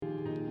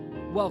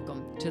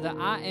Welcome to the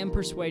I Am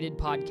Persuaded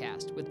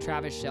podcast with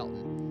Travis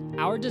Shelton.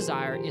 Our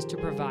desire is to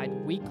provide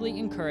weekly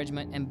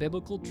encouragement and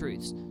biblical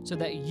truths so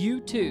that you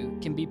too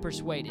can be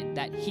persuaded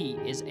that He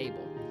is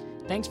able.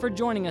 Thanks for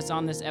joining us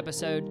on this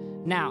episode.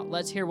 Now,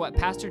 let's hear what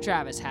Pastor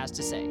Travis has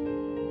to say.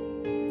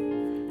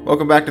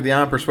 Welcome back to the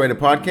I Am Persuaded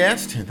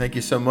podcast, and thank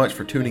you so much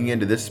for tuning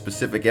into this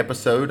specific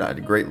episode.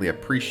 I'd greatly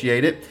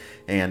appreciate it.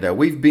 And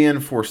we've been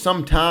for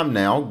some time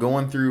now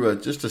going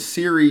through just a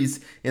series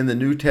in the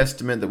New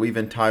Testament that we've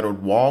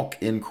entitled Walk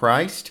in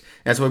Christ.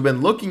 And so we've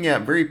been looking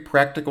at very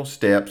practical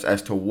steps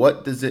as to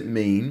what does it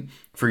mean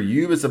for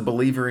you as a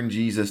believer in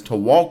Jesus to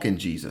walk in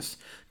Jesus.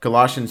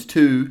 Colossians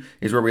 2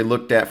 is where we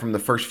looked at from the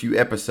first few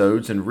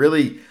episodes, and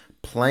really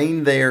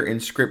plain there in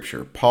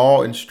Scripture,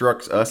 Paul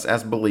instructs us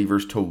as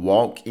believers to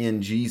walk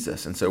in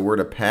Jesus. And so we're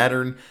to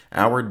pattern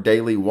our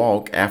daily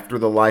walk after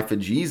the life of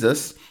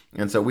Jesus.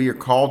 And so we are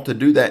called to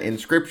do that in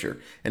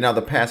Scripture. And now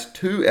the past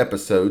two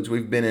episodes,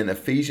 we've been in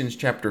Ephesians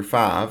chapter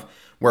 5,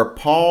 where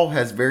Paul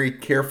has very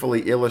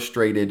carefully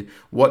illustrated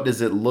what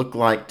does it look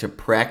like to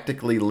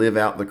practically live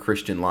out the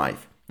Christian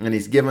life. And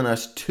he's given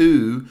us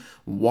two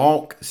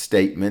walk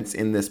statements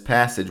in this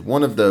passage.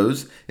 One of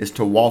those is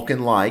to walk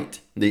in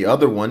light. The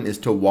other one is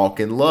to walk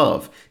in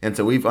love. And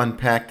so we've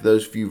unpacked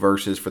those few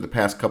verses for the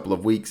past couple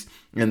of weeks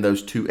in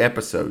those two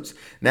episodes.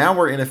 Now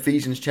we're in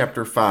Ephesians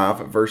chapter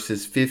 5,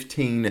 verses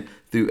 15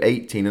 through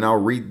 18, and I'll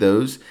read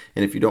those.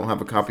 And if you don't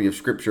have a copy of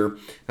Scripture,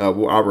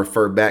 I'll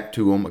refer back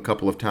to them a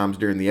couple of times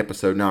during the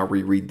episode, and I'll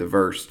reread the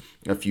verse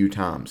a few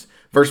times.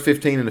 Verse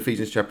 15 in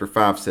Ephesians chapter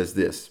 5 says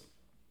this: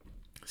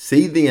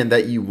 "See then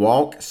that you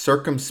walk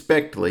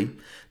circumspectly,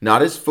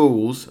 not as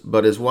fools,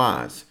 but as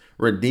wise,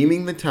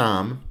 redeeming the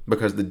time,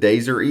 because the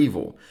days are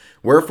evil.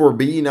 Wherefore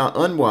be ye not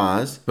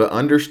unwise, but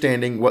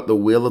understanding what the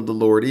will of the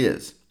Lord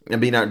is. And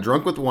be not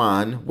drunk with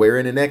wine,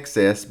 wherein in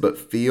excess, but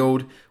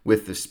filled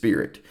with the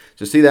Spirit."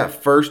 So see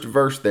that first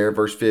verse there,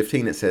 verse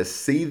 15, it says,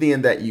 "See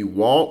then that you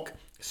walk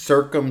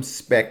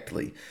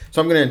circumspectly."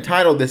 So I'm going to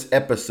entitle this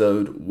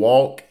episode,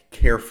 Walk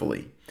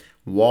Carefully.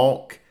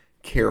 Walk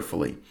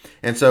carefully.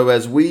 And so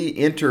as we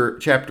enter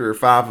chapter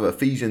 5 of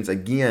Ephesians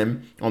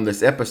again on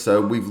this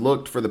episode, we've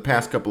looked for the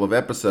past couple of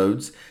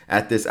episodes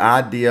at this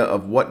idea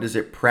of what does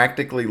it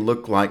practically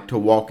look like to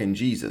walk in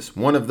Jesus.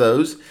 One of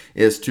those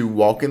is to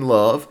walk in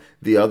love.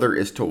 The other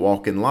is to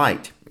walk in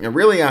light. And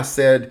really, I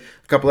said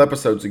a couple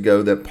episodes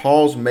ago that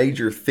Paul's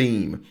major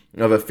theme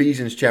of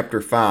Ephesians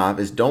chapter 5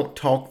 is don't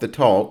talk the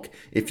talk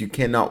if you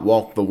cannot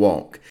walk the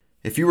walk.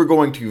 If you were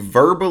going to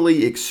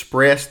verbally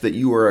express that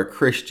you are a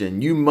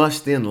Christian, you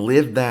must then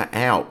live that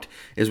out,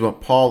 is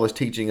what Paul is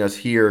teaching us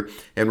here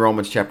in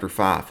Romans chapter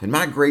 5. And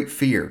my great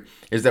fear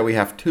is that we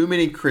have too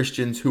many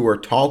Christians who are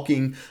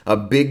talking a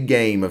big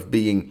game of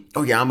being,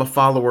 oh yeah, I'm a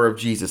follower of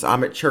Jesus.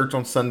 I'm at church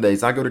on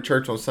Sundays. I go to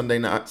church on Sunday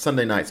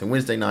nights and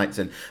Wednesday nights,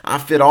 and I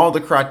fit all the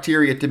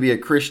criteria to be a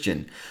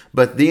Christian.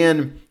 But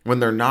then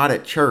when they're not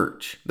at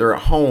church, they're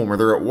at home or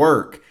they're at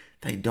work,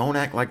 they don't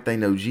act like they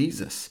know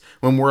Jesus.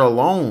 When we're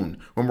alone,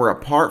 when we're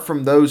apart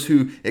from those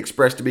who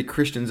express to be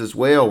Christians as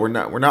well, we're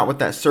not with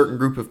that certain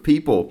group of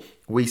people,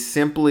 we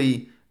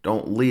simply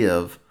don't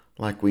live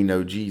like we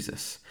know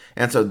Jesus.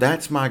 And so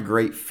that's my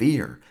great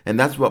fear. And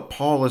that's what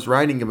Paul is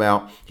writing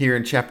about here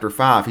in chapter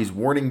 5. He's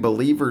warning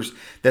believers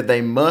that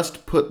they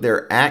must put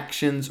their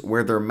actions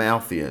where their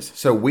mouth is.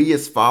 So we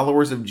as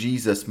followers of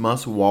Jesus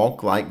must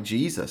walk like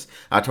Jesus.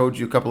 I told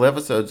you a couple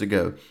episodes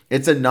ago,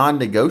 it's a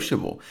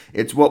non-negotiable.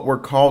 It's what we're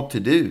called to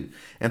do.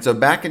 And so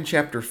back in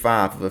chapter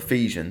 5 of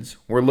Ephesians,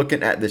 we're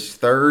looking at this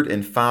third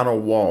and final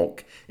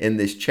walk in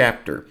this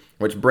chapter,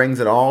 which brings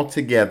it all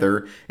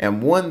together,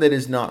 and one that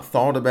is not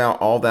thought about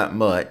all that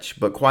much,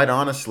 but quite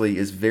honestly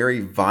is very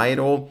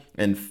vital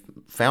and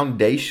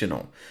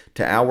foundational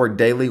to our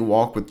daily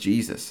walk with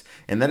Jesus.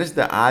 And that is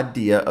the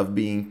idea of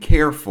being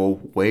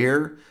careful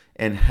where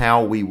and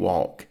how we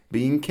walk.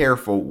 Being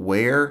careful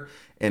where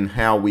and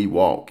how we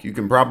walk. You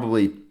can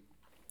probably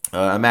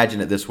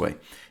imagine it this way.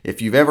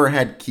 If you've ever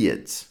had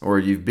kids or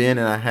you've been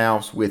in a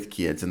house with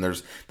kids and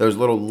there's those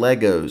little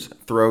Legos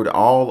thrown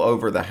all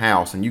over the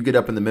house and you get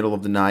up in the middle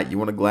of the night, you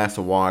want a glass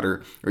of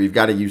water or you've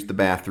got to use the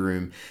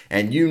bathroom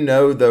and you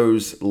know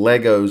those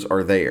Legos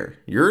are there.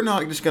 You're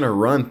not just going to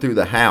run through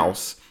the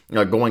house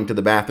going to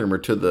the bathroom or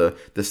to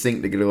the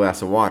sink to get a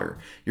glass of water.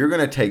 You're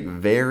going to take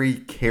very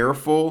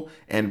careful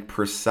and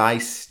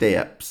precise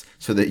steps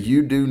so that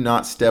you do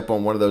not step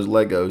on one of those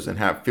Legos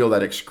and feel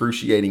that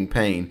excruciating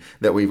pain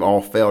that we've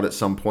all felt at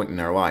some point in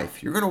our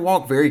life. You're going to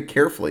walk very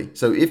carefully.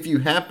 So if you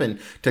happen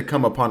to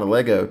come upon a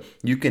Lego,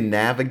 you can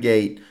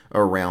navigate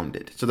around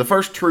it. So the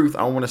first truth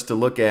I want us to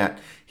look at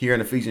here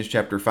in Ephesians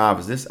chapter 5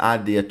 is this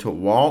idea to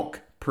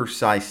walk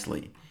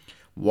precisely.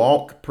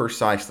 Walk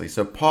precisely.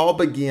 So Paul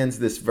begins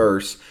this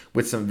verse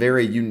with some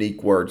very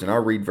unique words, and I'll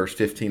read verse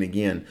 15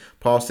 again.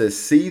 Paul says,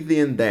 "See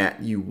then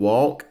that you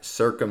walk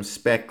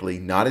circumspectly,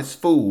 not as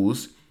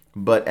fools,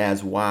 but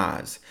as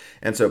wise.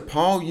 And so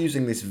Paul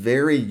using this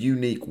very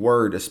unique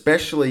word,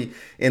 especially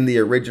in the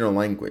original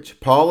language,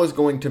 Paul is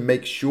going to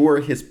make sure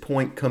his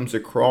point comes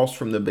across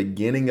from the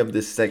beginning of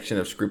this section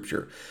of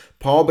Scripture.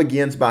 Paul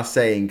begins by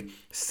saying,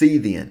 "See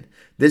then."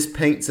 This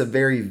paints a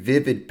very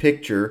vivid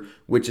picture,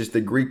 which is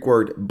the Greek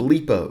word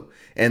blepo.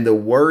 And the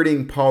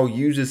wording Paul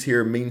uses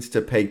here means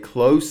to pay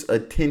close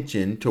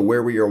attention to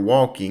where we are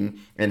walking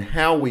and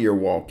how we are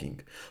walking.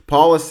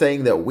 Paul is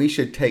saying that we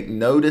should take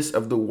notice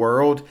of the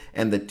world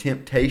and the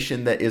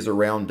temptation that is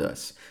around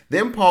us.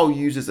 Then Paul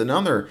uses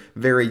another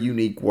very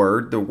unique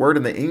word. The word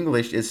in the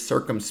English is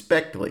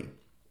circumspectly.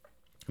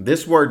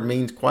 This word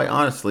means, quite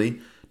honestly,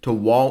 to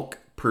walk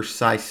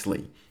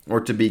precisely, or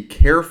to be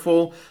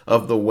careful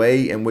of the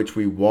way in which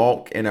we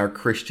walk in our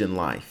Christian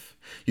life.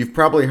 You've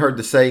probably heard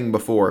the saying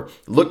before,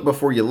 look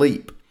before you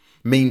leap.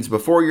 Means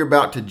before you're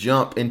about to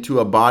jump into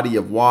a body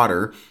of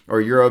water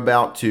or you're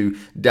about to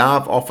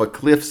dive off a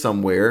cliff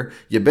somewhere,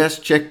 you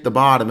best check the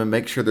bottom and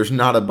make sure there's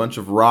not a bunch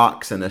of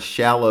rocks and a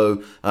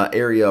shallow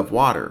area of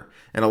water.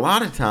 And a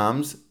lot of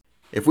times,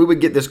 if we would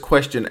get this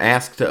question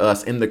asked to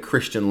us in the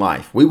Christian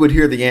life, we would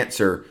hear the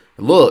answer,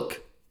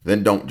 look,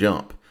 then don't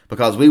jump.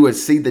 Because we would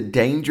see the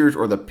dangers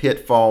or the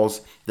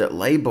pitfalls that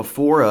lay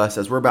before us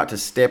as we're about to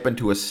step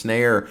into a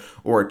snare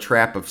or a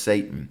trap of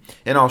Satan.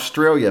 In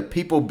Australia,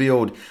 people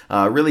build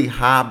really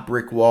high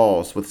brick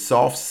walls with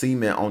soft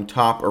cement on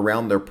top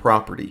around their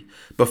property.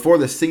 Before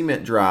the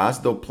cement dries,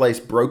 they'll place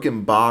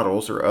broken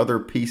bottles or other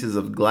pieces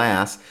of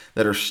glass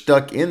that are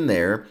stuck in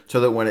there so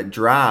that when it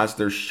dries,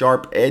 there's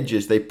sharp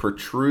edges. They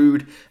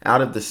protrude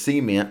out of the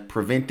cement,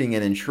 preventing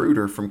an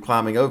intruder from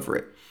climbing over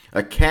it.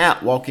 A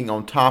cat walking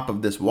on top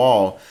of this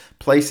wall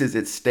places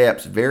its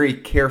steps very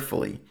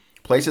carefully,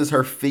 places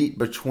her feet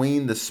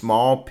between the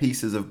small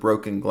pieces of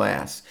broken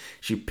glass.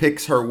 She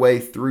picks her way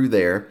through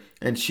there,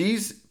 and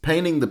she's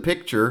painting the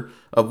picture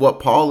of what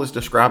Paul is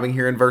describing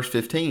here in verse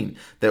 15,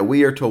 that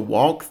we are to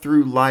walk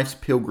through life's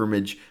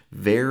pilgrimage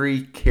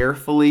very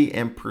carefully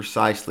and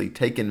precisely,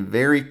 taking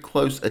very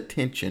close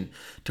attention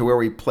to where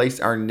we place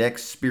our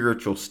next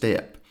spiritual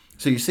step.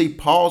 So you see,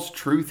 Paul's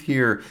truth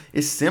here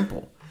is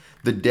simple.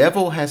 The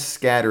devil has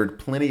scattered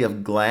plenty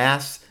of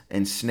glass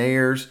and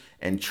snares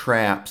and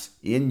traps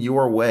in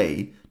your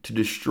way to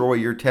destroy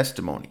your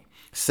testimony.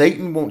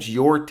 Satan wants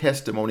your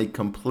testimony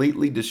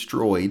completely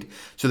destroyed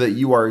so that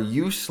you are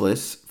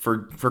useless for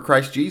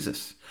Christ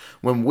Jesus.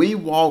 When we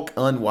walk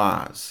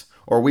unwise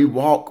or we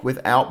walk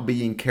without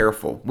being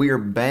careful, we are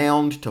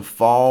bound to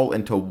fall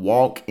and to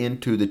walk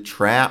into the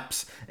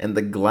traps and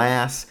the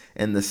glass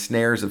and the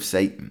snares of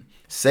Satan.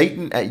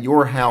 Satan at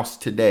your house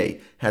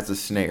today has a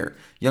snare.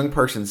 Young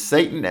person,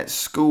 Satan at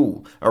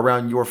school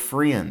around your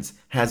friends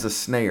has a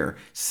snare.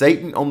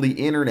 Satan on the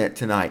internet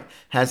tonight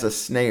has a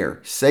snare.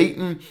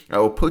 Satan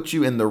will put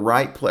you in the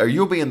right place, or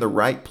you'll be in the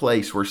right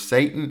place where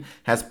Satan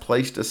has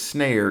placed a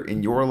snare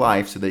in your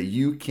life so that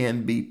you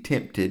can be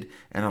tempted.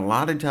 And a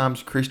lot of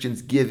times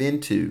Christians give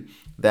into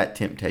that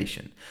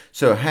temptation.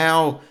 So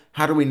how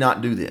do we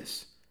not do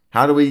this?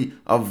 How do we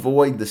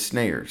avoid the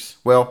snares?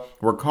 Well,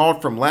 we're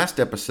called from last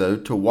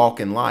episode to walk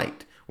in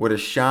light, or to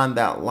shine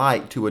that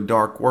light to a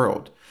dark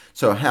world.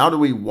 So how do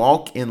we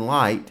walk in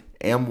light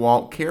and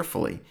walk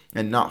carefully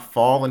and not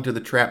fall into the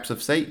traps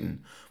of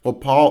Satan? Well,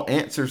 Paul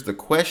answers the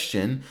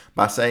question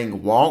by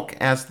saying, walk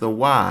as the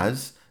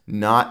wise,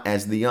 not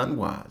as the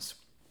unwise.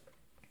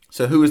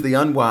 So who is the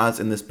unwise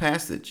in this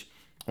passage?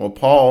 Well,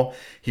 Paul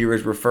here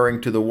is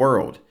referring to the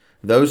world.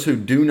 Those who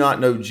do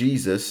not know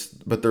Jesus,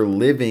 but they're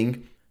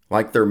living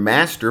like their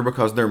master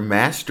because their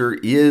master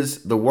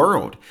is the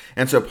world.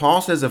 And so Paul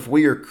says if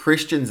we are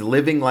Christians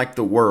living like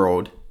the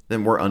world,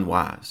 then we're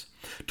unwise.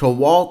 To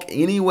walk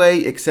any way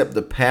except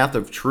the path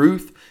of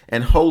truth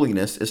and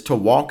holiness is to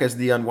walk as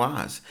the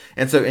unwise.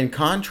 And so in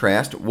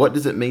contrast, what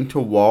does it mean to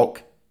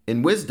walk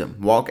in wisdom?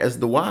 Walk as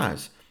the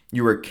wise.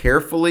 You are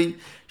carefully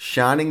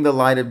shining the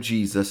light of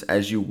Jesus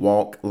as you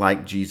walk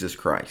like Jesus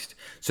Christ.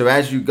 So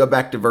as you go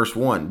back to verse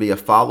 1, be a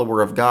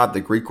follower of God,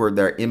 the Greek word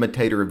there,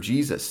 imitator of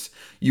Jesus.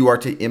 You are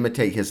to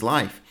imitate his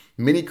life.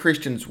 Many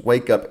Christians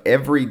wake up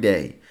every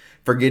day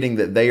forgetting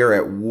that they are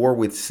at war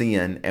with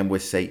sin and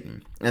with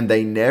Satan. And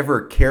they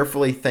never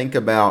carefully think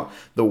about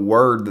the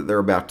word that they're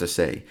about to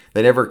say.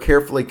 They never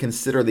carefully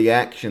consider the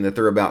action that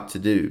they're about to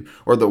do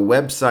or the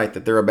website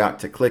that they're about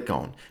to click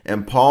on.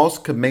 And Paul's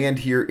command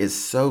here is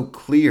so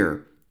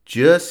clear.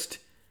 Just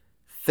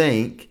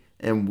think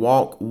and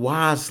walk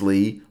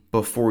wisely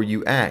before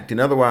you act. In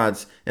other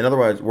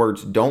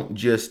words, don't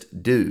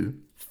just do.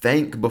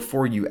 Think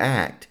before you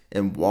act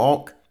and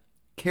walk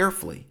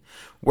carefully.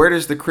 Where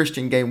does the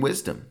Christian gain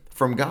wisdom?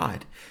 From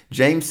God.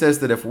 James says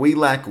that if we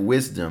lack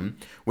wisdom,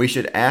 we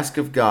should ask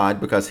of God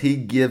because he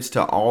gives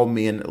to all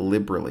men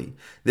liberally.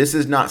 This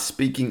is not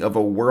speaking of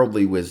a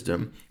worldly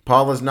wisdom.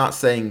 Paul is not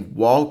saying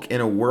walk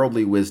in a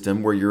worldly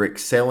wisdom where you're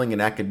excelling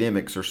in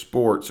academics or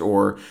sports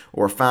or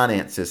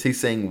finances. He's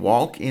saying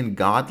walk in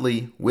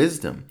godly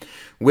wisdom.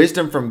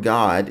 Wisdom from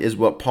God is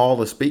what Paul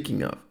is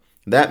speaking of.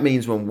 That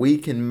means when we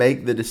can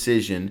make the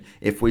decision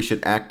if we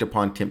should act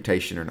upon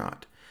temptation or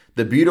not.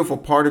 The beautiful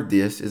part of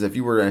this is if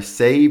you were a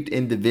saved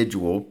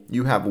individual,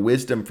 you have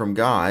wisdom from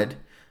God.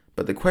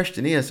 But the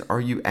question is,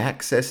 are you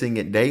accessing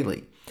it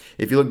daily?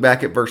 If you look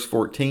back at verse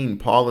 14,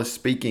 Paul is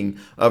speaking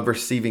of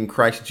receiving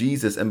Christ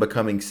Jesus and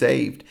becoming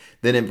saved.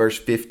 Then in verse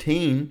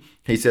 15,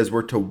 he says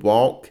we're to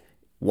walk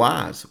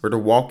wise. We're to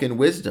walk in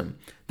wisdom.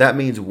 That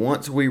means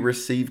once we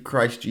receive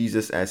Christ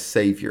Jesus as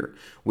Savior,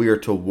 we are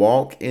to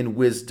walk in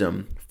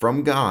wisdom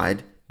from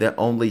God that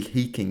only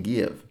He can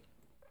give.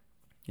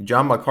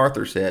 John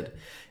MacArthur said,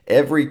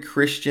 every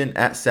Christian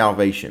at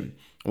salvation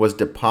was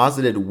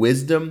deposited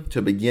wisdom to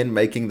begin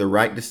making the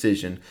right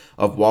decision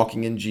of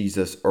walking in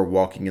Jesus or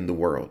walking in the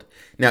world.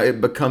 Now,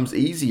 it becomes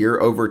easier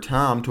over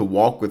time to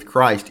walk with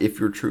Christ if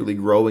you're truly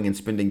growing and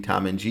spending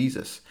time in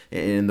Jesus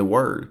and in the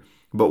Word.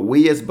 But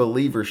we as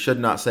believers should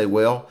not say,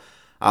 well,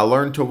 I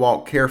learned to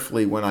walk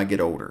carefully when I get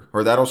older,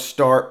 or that'll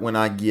start when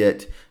I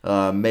get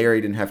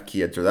married and have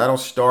kids, or that'll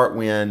start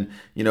when,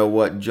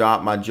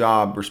 my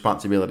job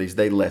responsibilities,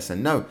 they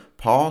lessen. No,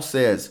 Paul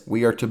says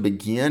we are to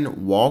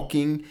begin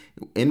walking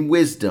in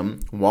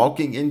wisdom,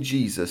 walking in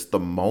Jesus the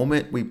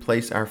moment we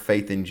place our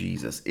faith in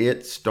Jesus.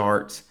 It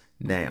starts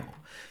now.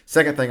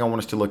 Second thing I want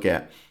us to look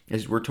at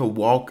is we're to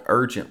walk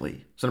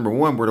urgently. So number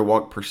one, we're to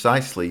walk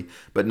precisely,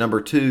 but number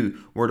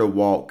two, we're to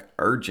walk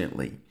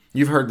urgently.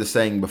 You've heard the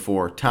saying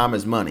before, time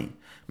is money.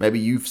 Maybe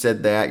you've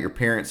said that, your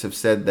parents have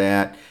said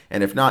that,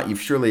 and if not,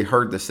 you've surely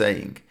heard the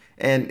saying.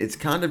 And it's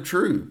kind of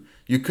true.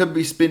 You could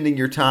be spending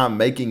your time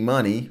making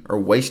money or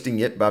wasting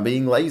it by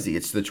being lazy.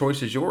 The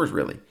choice is yours,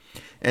 really.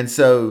 And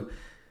so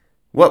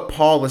what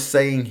Paul is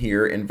saying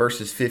here in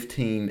verses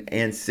 15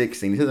 and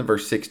 16, he says in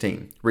verse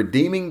 16,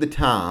 redeeming the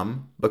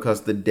time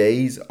because the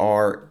days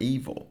are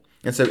evil.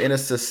 And so in a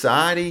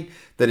society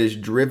that is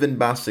driven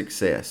by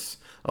success,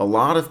 a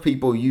lot of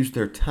people use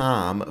their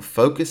time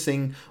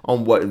focusing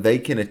on what they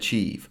can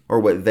achieve or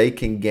what they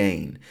can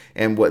gain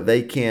and what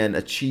they can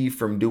achieve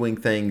from doing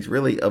things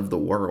really of the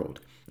world.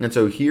 And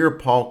so here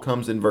Paul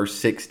comes in verse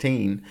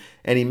 16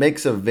 and he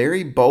makes a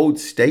very bold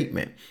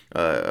statement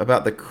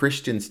about the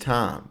Christian's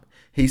time.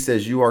 He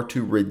says you are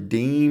to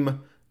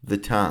redeem the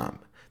time.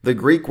 The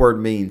Greek word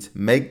means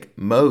make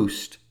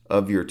most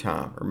of your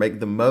time or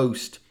make the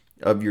most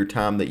of your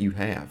time that you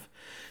have.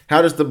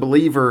 How does the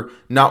believer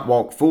not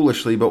walk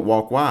foolishly but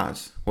walk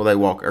wise? Well, they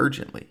walk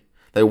urgently.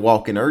 They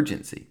walk in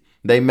urgency.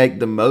 They make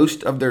the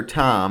most of their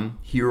time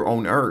here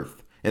on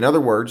earth. In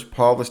other words,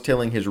 Paul is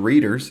telling his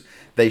readers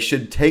they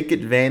should take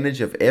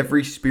advantage of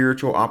every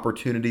spiritual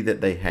opportunity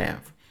that they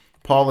have.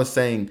 Paul is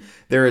saying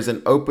there is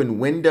an open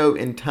window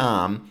in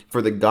time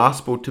for the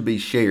gospel to be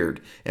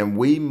shared, and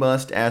we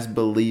must, as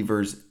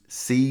believers,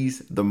 seize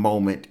the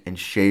moment and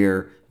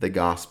share the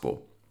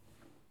gospel.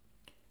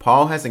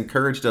 Paul has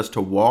encouraged us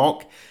to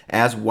walk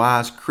as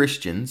wise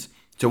Christians.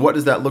 So what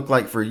does that look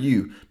like for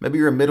you? Maybe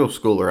you're a middle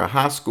schooler, a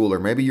high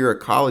schooler. Maybe you're a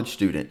college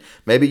student.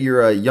 Maybe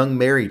you're a young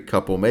married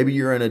couple. Maybe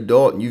you're an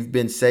adult and you've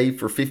been saved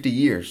for 50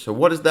 years. So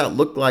what does that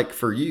look like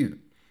for you?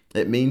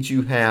 It means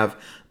you have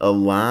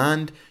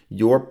aligned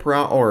your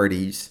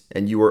priorities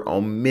and you are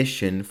on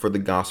mission for the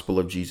gospel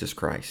of Jesus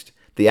Christ.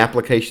 The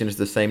application is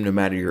the same no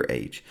matter your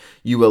age.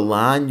 You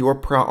align your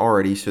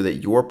priorities so that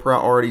your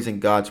priorities and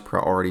God's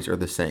priorities are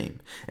the same.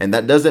 And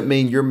that doesn't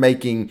mean you're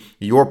making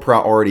your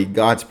priority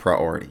God's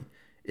priority.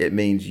 It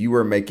means you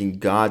are making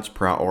God's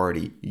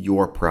priority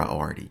your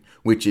priority,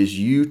 which is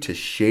you to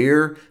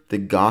share the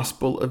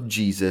gospel of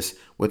Jesus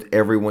with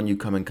everyone you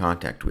come in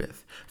contact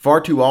with. Far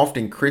too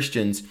often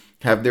Christians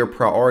have their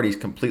priorities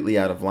completely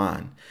out of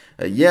line.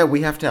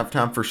 We have to have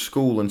time for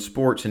school and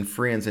sports and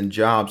friends and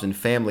jobs and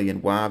family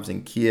and wives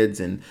and kids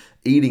and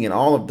eating and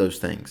all of those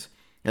things.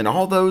 And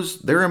all those,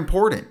 they're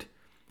important,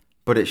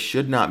 but it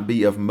should not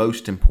be of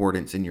most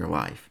importance in your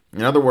life.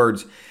 In other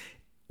words,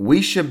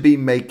 we should be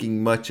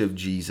making much of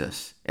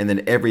Jesus and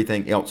then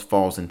everything else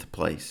falls into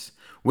place.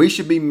 We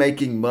should be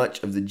making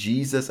much of the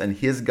Jesus and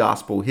His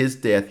gospel, His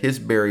death, His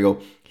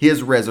burial,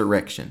 His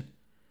resurrection.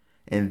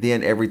 And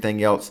then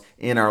everything else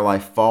in our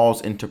life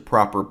falls into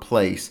proper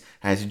place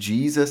as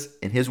Jesus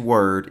and His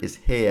Word is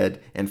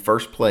head and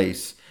first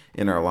place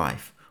in our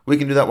life. We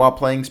can do that while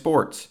playing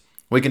sports.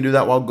 We can do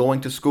that while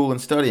going to school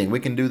and studying. We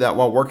can do that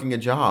while working a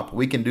job.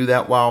 We can do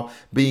that while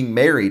being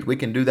married. We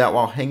can do that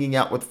while hanging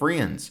out with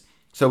friends.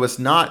 So it's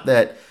not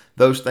that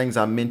those things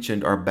I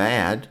mentioned are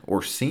bad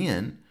or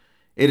sin.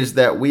 It is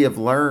that we have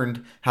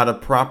learned how to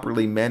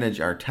properly manage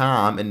our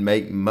time and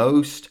make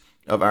most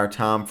of our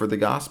time for the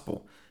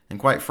gospel. And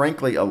quite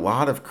frankly, a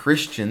lot of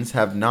Christians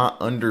have not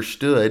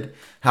understood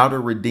how to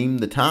redeem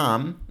the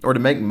time or to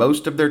make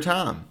most of their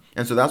time.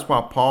 And so that's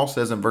why Paul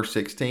says in verse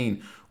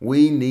 16,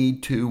 we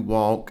need to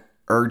walk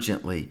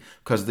urgently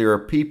because there are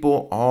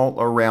people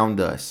all around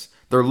us.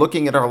 They're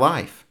looking at our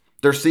life.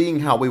 They're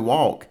seeing how we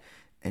walk.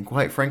 And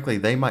quite frankly,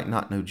 they might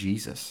not know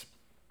Jesus.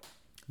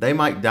 They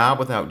might die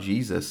without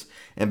Jesus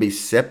and be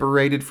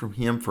separated from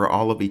Him for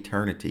all of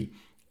eternity.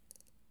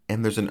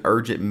 And there's an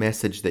urgent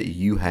message that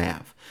you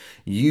have.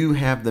 You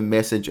have the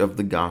message of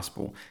the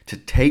gospel to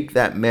take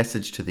that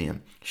message to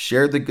them.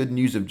 Share the good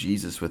news of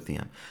Jesus with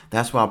them.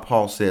 That's why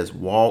Paul says,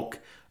 walk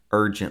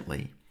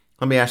urgently.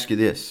 Let me ask you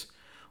this.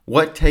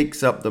 What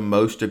takes up the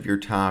most of your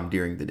time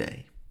during the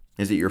day?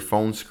 Is it your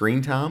phone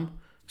screen time,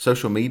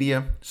 social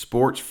media,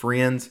 sports,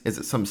 friends? Is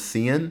it some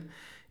sin?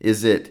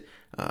 Is it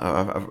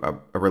a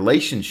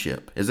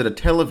relationship? Is it a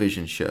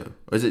television show?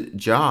 Is it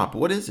job?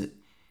 What is it?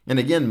 And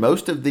again,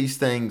 most of these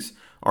things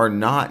are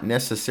not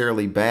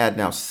necessarily bad.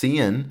 Now,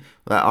 sin,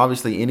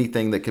 obviously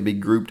anything that could be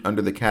grouped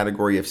under the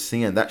category of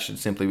sin, that should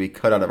simply be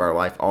cut out of our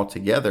life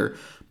altogether.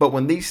 But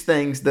when these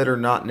things that are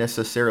not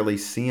necessarily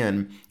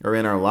sin are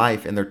in our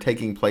life and they're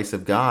taking place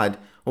of God,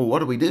 well,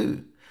 what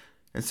do?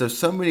 And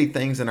so many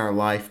things in our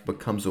life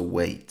becomes a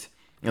weight.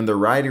 And the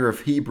writer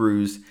of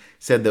Hebrews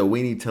said that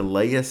we need to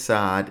lay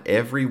aside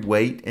every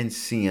weight and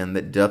sin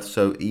that doth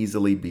so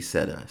easily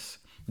beset us.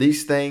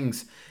 These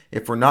things,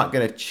 if we're not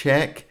going to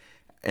check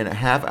and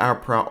have our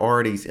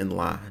priorities in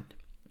line,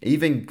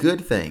 even good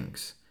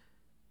things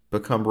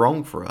become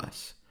wrong for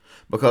us,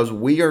 because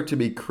we are to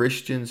be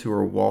Christians who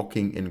are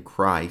walking in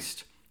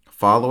Christ,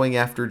 following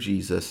after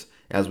Jesus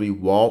as we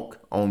walk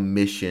on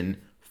mission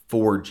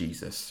for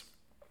Jesus.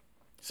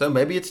 So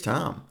maybe it's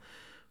time.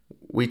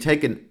 We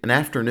take an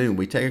afternoon,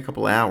 we take a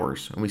couple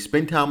hours, and we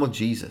spend time with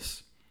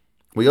Jesus.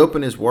 We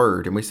open His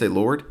Word and we say,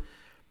 Lord,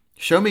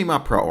 show me my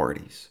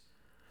priorities.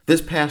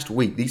 This past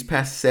week, these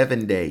past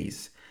 7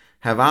 days,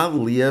 have I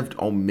lived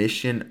on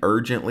mission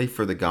urgently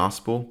for the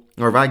gospel?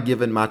 Or have I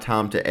given my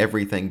time to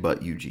everything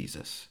but you,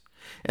 Jesus?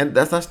 And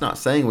that's not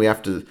saying we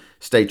have to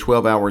stay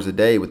 12 hours a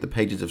day with the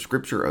pages of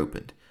Scripture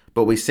opened,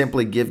 but we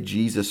simply give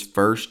Jesus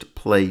first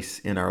place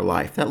in our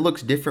life. That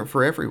looks different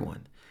for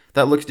everyone.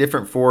 That looks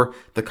different for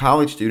the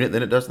college student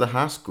than it does the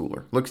high schooler.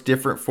 It looks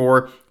different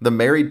for the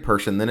married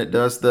person than it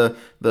does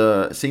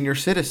the senior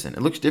citizen.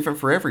 It looks different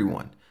for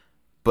everyone,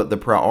 but the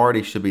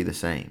priority should be the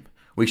same.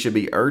 We should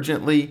be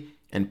urgently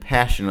and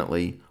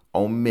passionately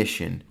on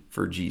mission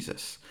for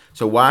Jesus.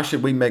 So why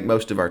should we make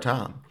most of our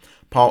time?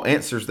 Paul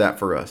answers that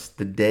for us.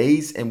 The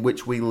days in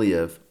which we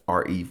live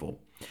are evil.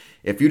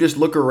 If you just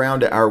look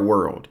around at our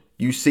world,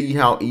 you see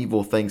how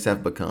evil things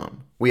have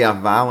become. We have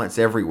violence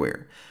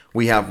everywhere.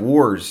 We have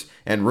wars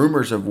and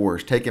rumors of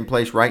wars taking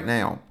place right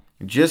now.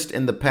 Just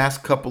in the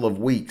past couple of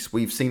weeks,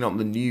 we've seen on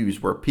the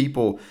news where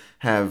people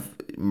have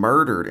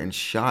murdered and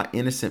shot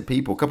innocent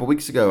people. A couple of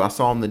weeks ago, I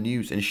saw on the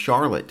news in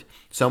Charlotte,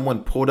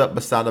 someone pulled up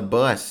beside a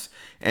bus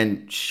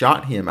and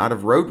shot him out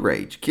of road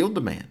rage, killed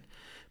the man.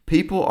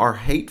 People are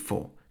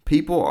hateful.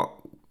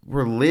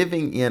 We're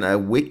living in a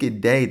wicked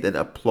day that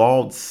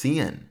applauds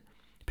sin.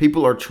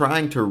 People are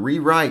trying to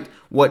rewrite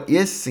what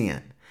is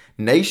sin.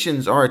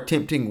 Nations are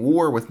attempting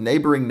war with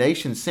neighboring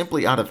nations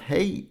simply out of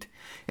hate.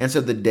 And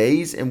so the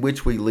days in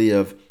which we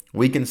live,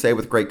 we can say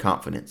with great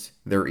confidence,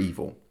 they're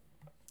evil.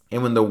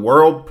 And when the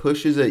world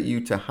pushes at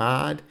you to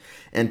hide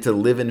and to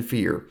live in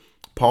fear,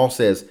 Paul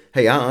says,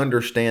 hey, I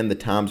understand the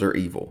times are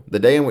evil. The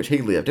day in which he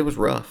lived, it was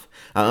rough.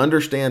 I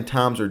understand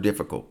times are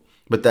difficult,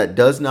 but that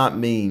does not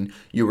mean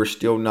you are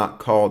still not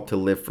called to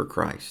live for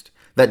Christ.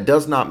 That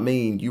does not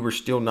mean you are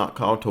still not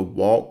called to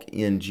walk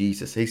in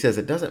Jesus. He says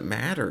it doesn't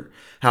matter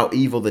how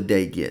evil the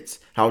day gets,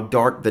 how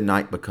dark the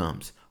night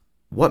becomes.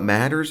 What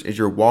matters is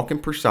you're walking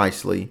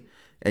precisely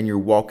and you're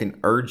walking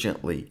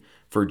urgently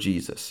for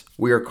Jesus.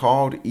 We are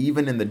called,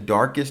 even in the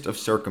darkest of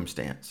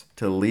circumstance,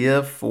 to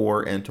live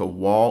for and to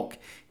walk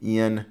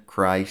in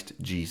Christ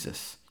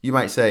Jesus. You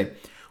might say,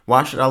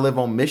 why should I live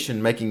on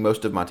mission making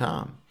most of my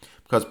time?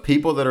 Because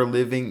people that are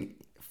living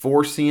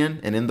for sin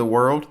and in the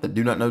world that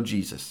do not know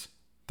Jesus,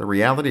 the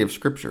reality of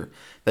Scripture,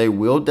 they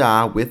will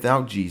die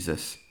without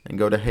Jesus and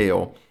go to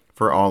hell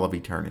for all of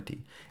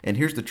eternity. And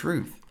here's the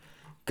truth.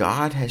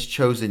 God has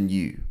chosen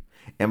you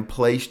and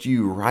placed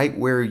you right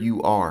where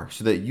you are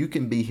so that you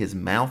can be His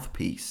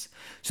mouthpiece,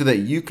 so that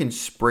you can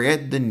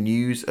spread the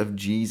news of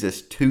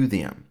Jesus to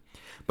them.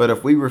 But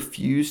if we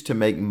refuse to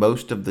make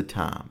most of the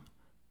time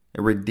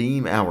and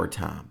redeem our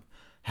time,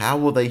 how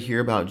will they hear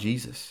about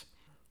Jesus?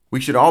 We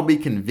should all be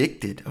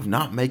convicted of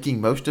not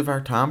making most of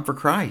our time for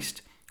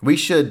Christ. We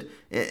should,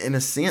 in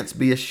a sense,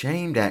 be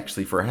ashamed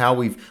actually for how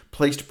we've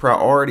placed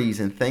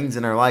priorities and things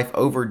in our life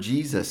over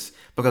Jesus,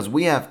 because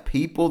we have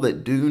people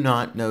that do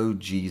not know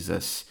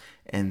Jesus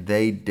and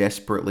they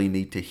desperately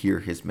need to hear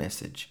His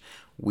message.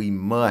 We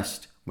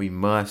must be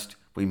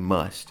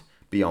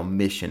on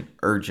mission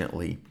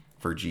urgently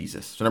for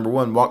Jesus. So number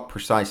 1, walk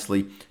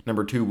precisely.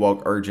 Number 2,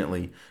 walk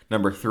urgently.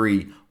 Number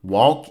 3,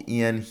 walk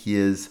in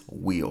His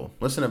will.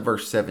 Listen to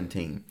verse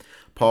 17.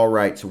 Paul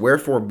writes,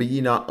 wherefore be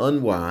ye not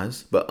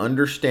unwise, but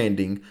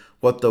understanding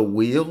what the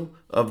will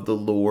of the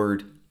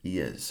Lord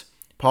is.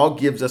 Paul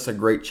gives us a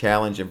great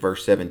challenge in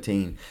verse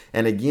 17.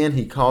 And again,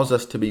 he calls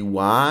us to be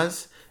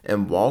wise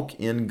and walk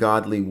in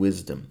godly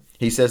wisdom.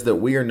 He says that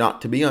we are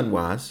not to be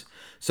unwise.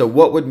 So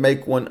what would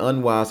make one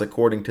unwise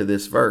according to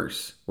this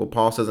verse? Well,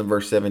 Paul says in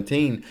verse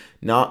 17,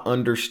 not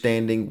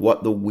understanding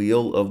what the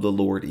will of the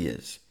Lord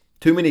is.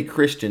 Too many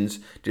Christians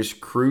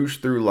just cruise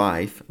through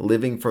life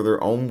living for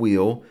their own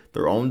will,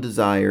 their own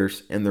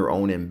desires, and their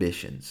own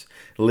ambitions,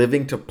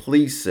 living to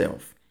please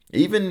self,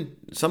 even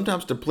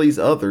sometimes to please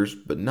others,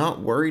 but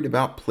not worried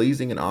about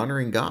pleasing and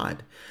honoring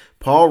God.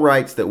 Paul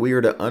writes that we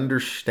are to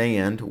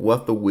understand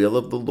what the will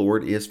of the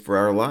Lord is for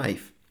our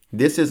life.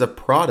 This is a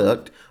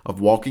product of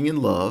walking in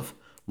love,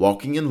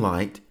 walking in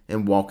light,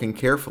 and walking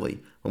carefully.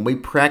 When we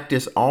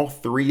practice all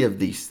three of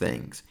these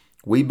things,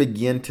 we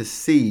begin to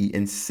see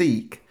and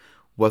seek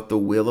what the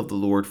will of the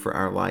Lord for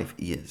our life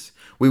is.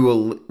 We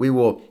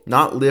will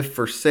not live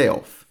for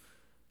self.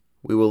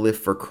 We will live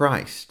for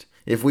Christ.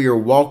 If we are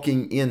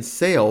walking in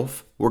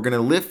self, we're going to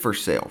live for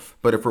self.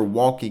 But if we're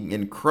walking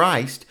in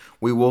Christ,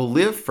 we will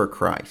live for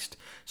Christ.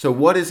 So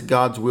what is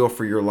God's will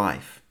for your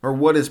life? Or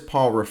what is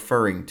Paul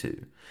referring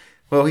to?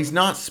 Well, he's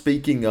not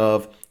speaking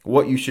of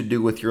what you should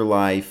do with your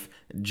life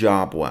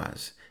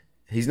job-wise.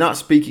 He's not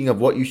speaking of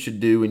what you should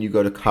do when you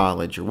go to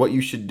college or what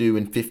you should do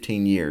in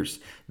 15 years.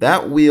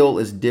 That will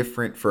is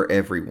different for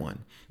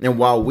everyone. And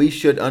while we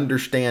should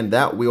understand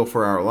that will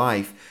for our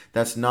life,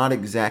 that's not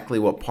exactly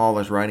what Paul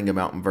is writing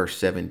about in verse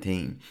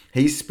 17.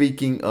 He's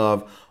speaking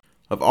of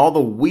all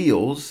the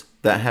wills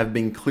that have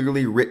been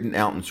clearly written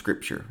out in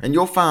Scripture. And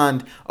you'll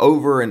find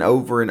over and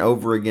over and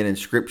over again in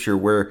Scripture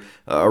where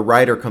a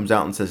writer comes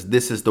out and says,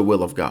 this is the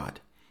will of God.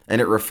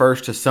 And it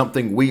refers to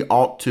something we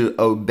ought to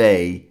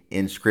obey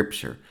in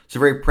Scripture. So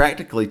very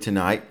practically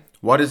tonight,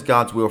 what is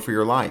God's will for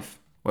your life?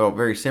 Well,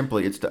 very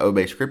simply, it's to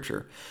obey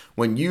Scripture.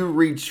 When you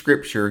read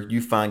Scripture,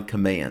 you find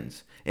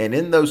commands. And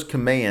in those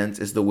commands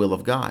is the will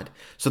of God.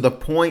 So the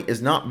point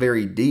is not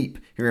very deep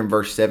here in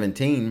verse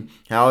 17.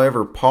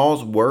 However,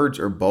 Paul's words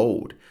are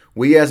bold.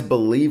 We as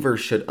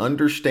believers should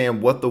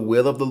understand what the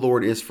will of the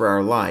Lord is for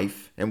our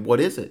life. And what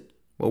is it?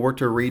 Well, we're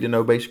to read and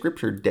obey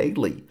Scripture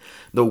daily.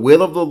 The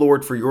will of the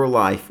Lord for your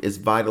life is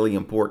vitally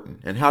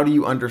important. And how do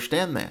you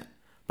understand that?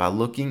 By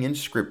looking in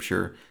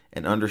Scripture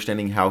and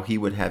understanding how He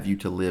would have you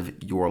to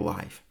live your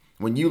life.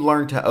 When you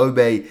learn to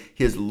obey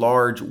His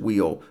large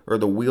will, or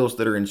the wills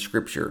that are in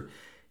Scripture,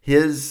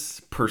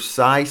 His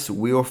precise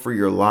will for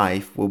your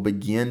life will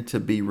begin to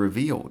be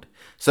revealed.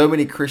 So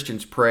many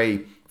Christians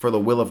pray for the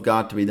will of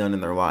God to be done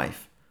in their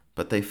life,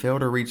 but they fail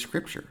to read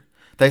Scripture.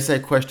 They say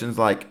questions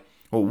like,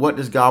 well, what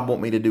does God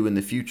want me to do in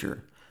the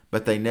future?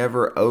 But they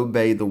never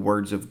obey the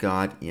words of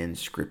God in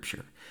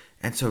Scripture.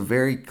 And so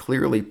very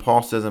clearly,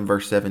 Paul says in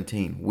verse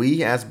 17,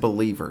 we as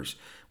believers,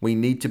 we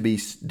need to be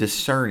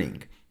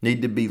discerning,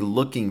 need to be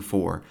looking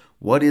for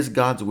what is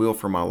God's will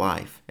for my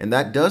life. And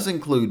that does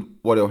include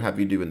what He'll have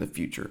you do in the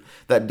future.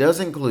 That does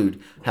include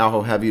how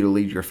He'll have you to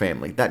lead your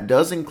family. That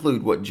does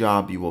include what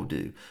job you will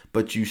do.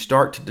 But you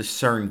start to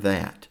discern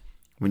that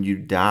when you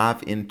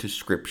dive into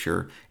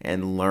Scripture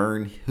and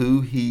learn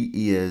who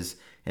He is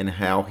and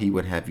how He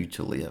would have you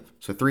to live.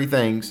 So 3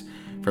 things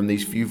from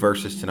these few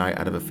verses tonight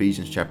out of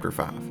Ephesians chapter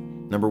 5.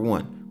 Number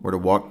 1, we're to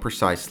walk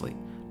precisely.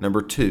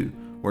 Number 2,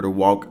 we're to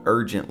walk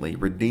urgently,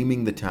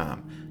 redeeming the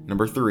time.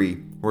 Number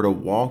 3, we're to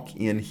walk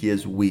in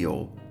His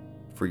will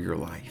for your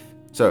life.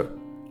 So,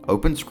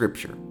 open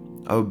Scripture,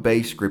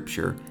 obey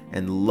Scripture,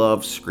 and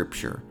love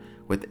Scripture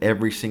with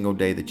every single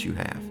day that you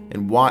have.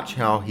 And watch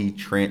how He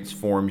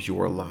transforms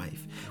your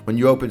life. When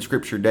you open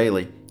Scripture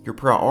daily, your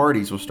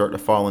priorities will start to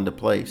fall into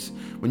place.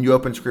 When you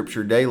open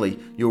Scripture daily,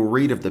 you'll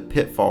read of the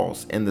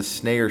pitfalls and the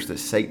snares that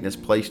Satan has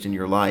placed in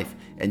your life,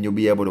 and you'll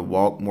be able to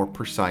walk more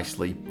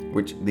precisely,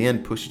 which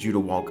then pushes you to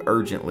walk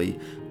urgently,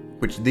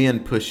 which then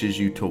pushes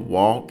you to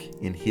walk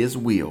in His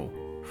will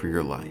for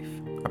your life.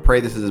 I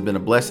pray this has been a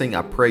blessing.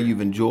 I pray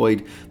you've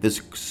enjoyed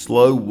this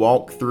slow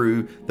walk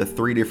through the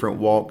 3 different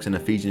walks in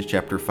Ephesians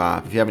chapter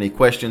 5. If you have any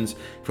questions,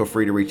 feel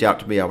free to reach out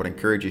to me. I would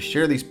encourage you to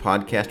share these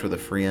podcasts with a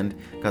friend,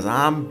 because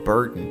I'm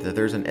burdened that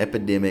there's an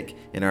epidemic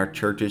in our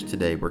churches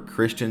today where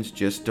Christians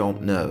just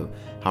don't know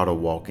how to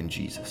walk in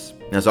Jesus.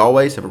 And as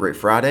always, have a great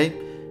Friday,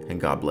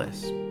 and God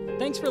bless.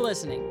 Thanks for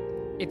listening.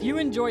 If you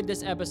enjoyed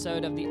this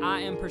episode of the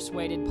I Am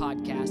Persuaded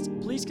podcast,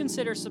 please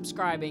consider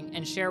subscribing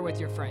and share with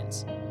your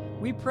friends.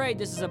 We pray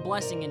this is a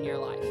blessing in your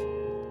life.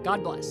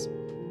 God bless.